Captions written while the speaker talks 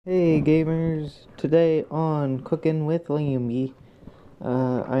Hey gamers, today on Cooking with Lamby,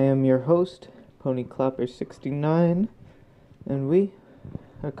 I am your host, PonyClopper69, and we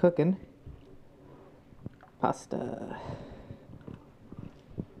are cooking pasta.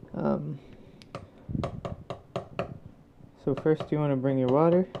 So first you want to bring your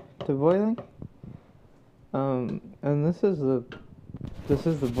water to boiling, and this is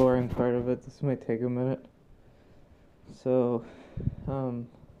the boring part of it. This might take a minute. So,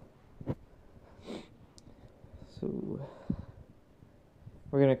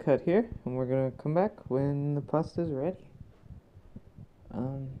 we're gonna cut here, and we're gonna come back when the pasta's ready.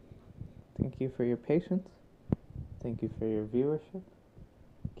 Thank you for your patience. Thank you for your viewership.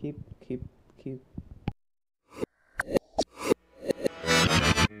 Keep.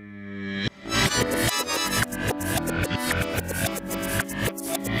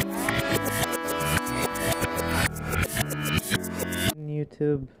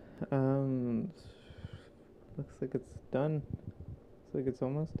 YouTube, looks like it's done. Looks like it's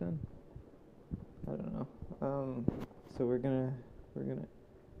almost done. I don't know. So we're gonna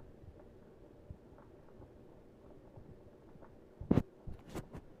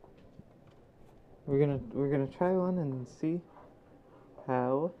try one and see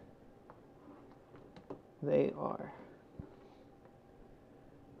how they are.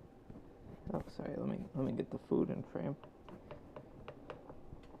 Oh, sorry. Let me get the food in frame.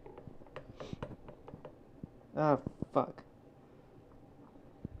 Ah, fuck.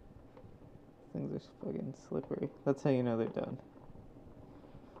 Things are fucking slippery. That's how you know they're done.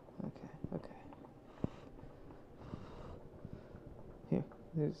 Okay. Here,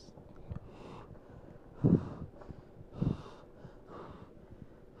 there's...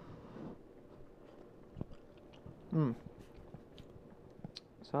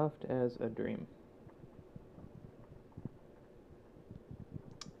 Soft as a dream.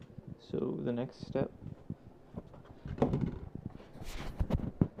 So the next step.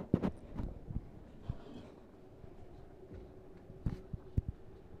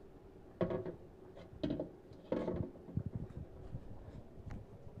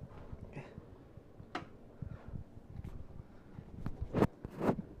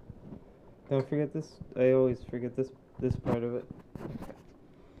 Don't forget this. I always forget this part of it. Okay.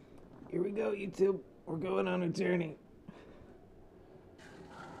 Here we go, YouTube. We're going on a journey.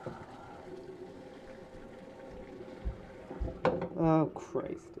 Oh,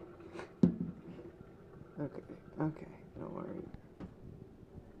 Christ. Okay, don't worry.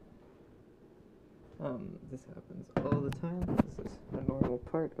 This happens all the time. This is a normal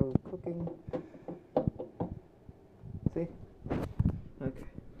part of cooking. See? Okay.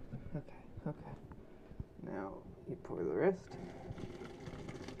 Now, you pour the rest.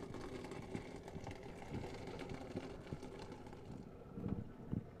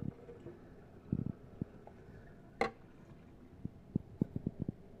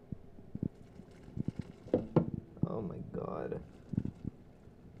 Oh my god.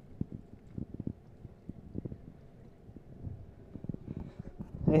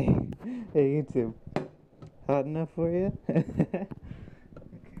 Hey, YouTube. Hot enough for you? Okay,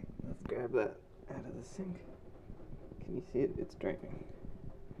 let's grab that out of the sink. Can you see it? It's draining.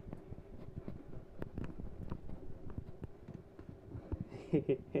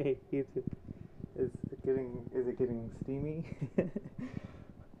 Hey, YouTube. Is it getting steamy?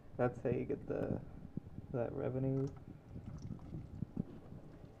 That's how you get that revenue.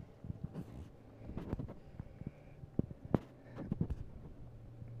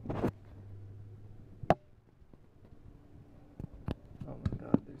 Oh my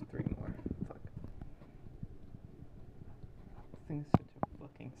god, there's 3 more. Fuck. This thing's such a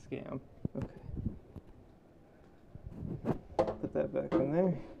fucking scam. Okay. Put that back in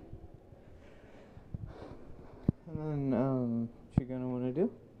there. And then, what you're gonna want to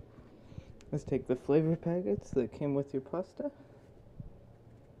do is take the flavor packets that came with your pasta,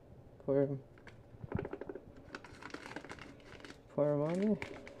 pour them on there.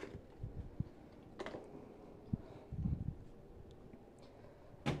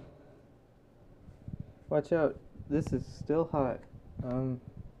 Watch out, this is still hot. No.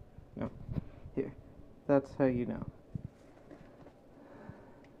 Here. That's how you know.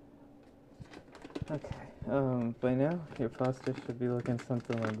 Okay, by now, your pasta should be looking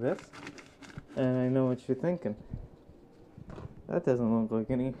something like this. And I know what you're thinking. That doesn't look like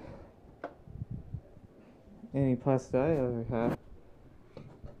any pasta I ever had.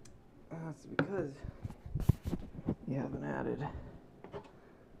 That's because you haven't added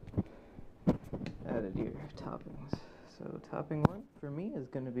your toppings. So topping 1 for me is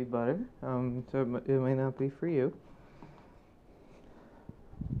going to be butter. So it might not be for you.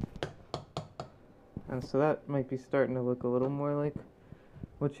 And so that might be starting to look a little more like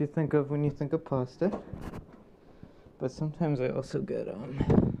what you think of when you think of pasta. But sometimes I also get,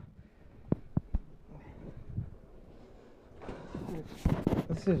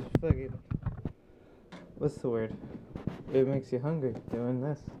 this is fucking, what's the word? It makes you hungry doing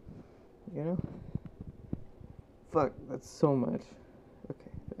this, you know? Fuck, that's so much.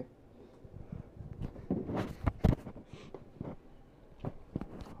 Okay, there.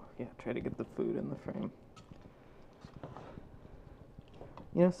 Yeah, try to get the food in the frame.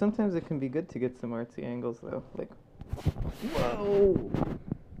 You know, sometimes it can be good to get some artsy angles, though. Like, whoa!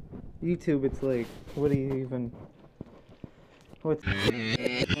 YouTube, it's like, what do you even... What's...